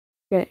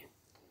Okay.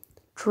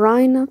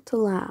 Try not to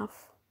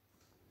laugh.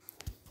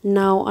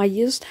 Now, I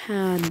just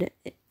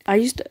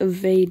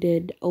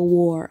evaded a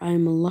war. I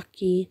am a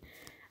lucky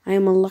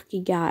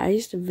guy. I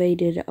just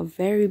evaded a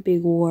very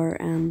big war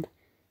and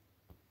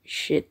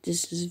shit,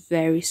 this is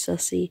very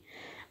sussy.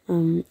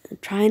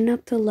 Try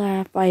not to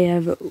laugh. I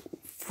have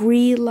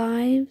 3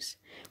 lives.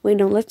 Wait,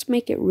 no, let's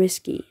make it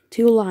risky.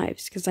 2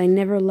 lives, because I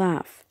never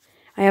laugh.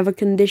 I have a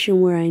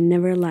condition where I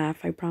never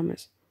laugh, I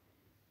promise.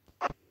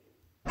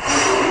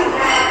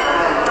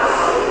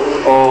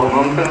 Oh,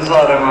 non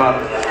pensare, ma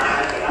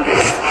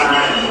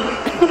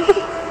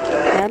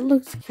That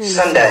looks kind of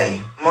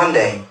Sunday,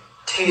 Monday,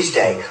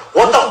 Tuesday.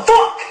 What the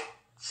fuck?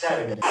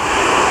 Saturday.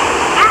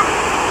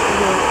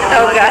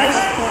 Oh gosh.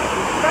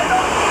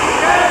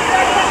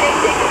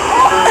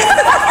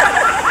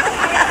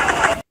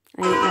 I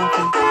ain't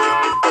laughing.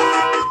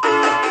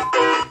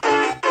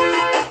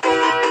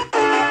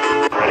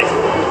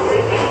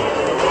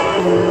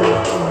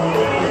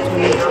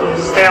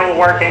 Still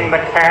working the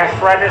cash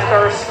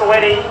register,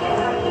 Squiddy?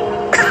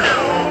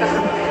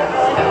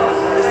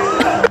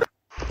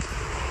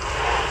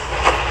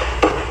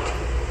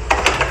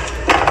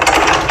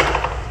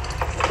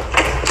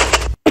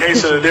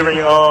 Case of the different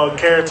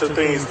character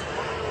things.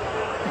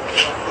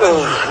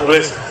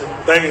 Listen,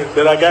 thank you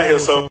that I got here,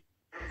 so.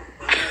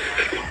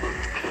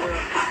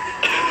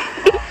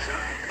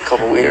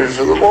 Couple wieners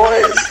for the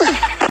boys.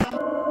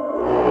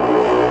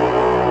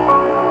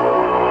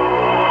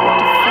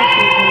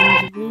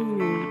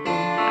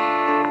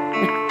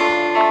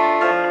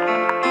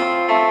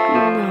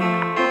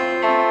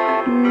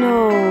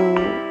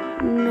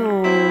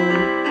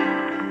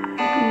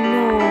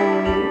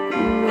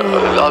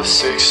 Love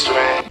Six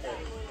String.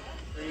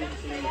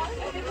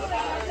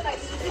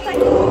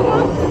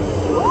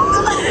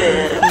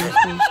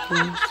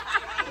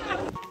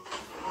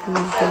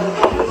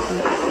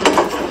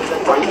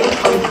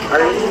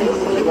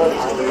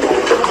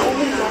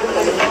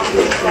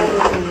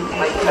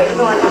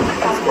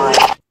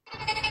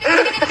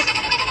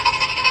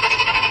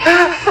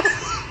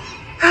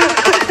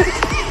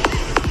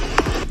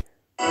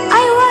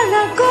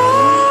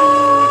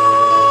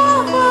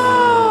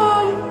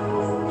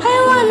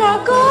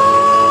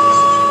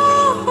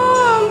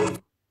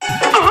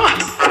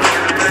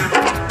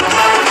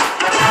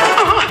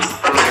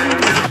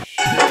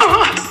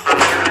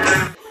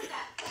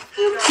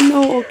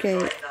 No,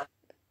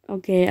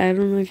 okay, I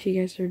don't know if you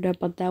guys heard that,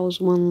 but that was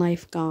 1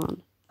 life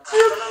gone.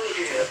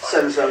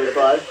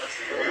 775.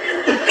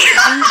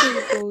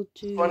 Go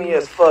to... Funny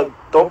as fuck.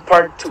 Don't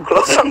park too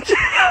close.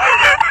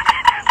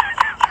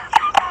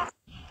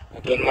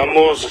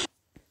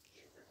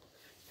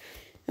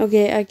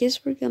 Okay, I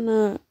guess we're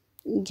gonna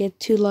get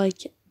to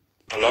like...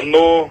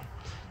 Hablando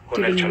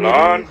con el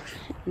chalán.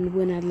 And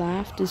when I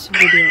laugh, this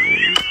video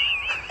ends.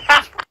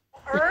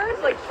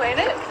 Birds, like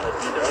planet?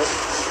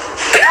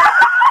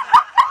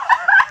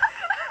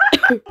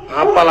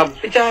 Apa lah?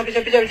 Picha.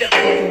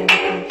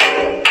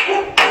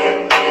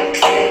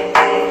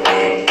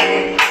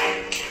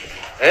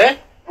 Eh?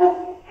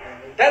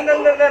 Then,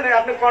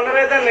 आपने corner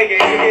में then लेके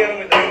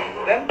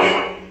then.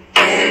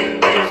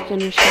 Just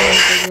gonna show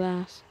the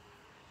glass.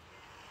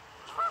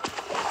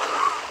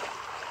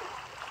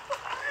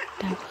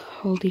 That,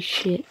 holy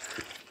shit.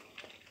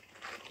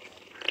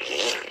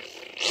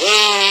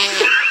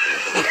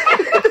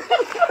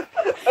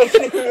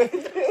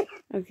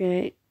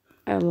 Okay,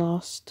 I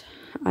lost.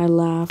 I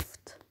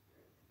laughed.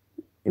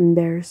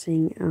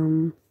 Embarrassing. I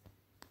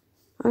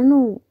don't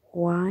know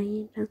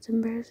why that's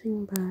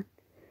embarrassing, but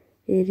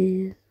it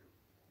is.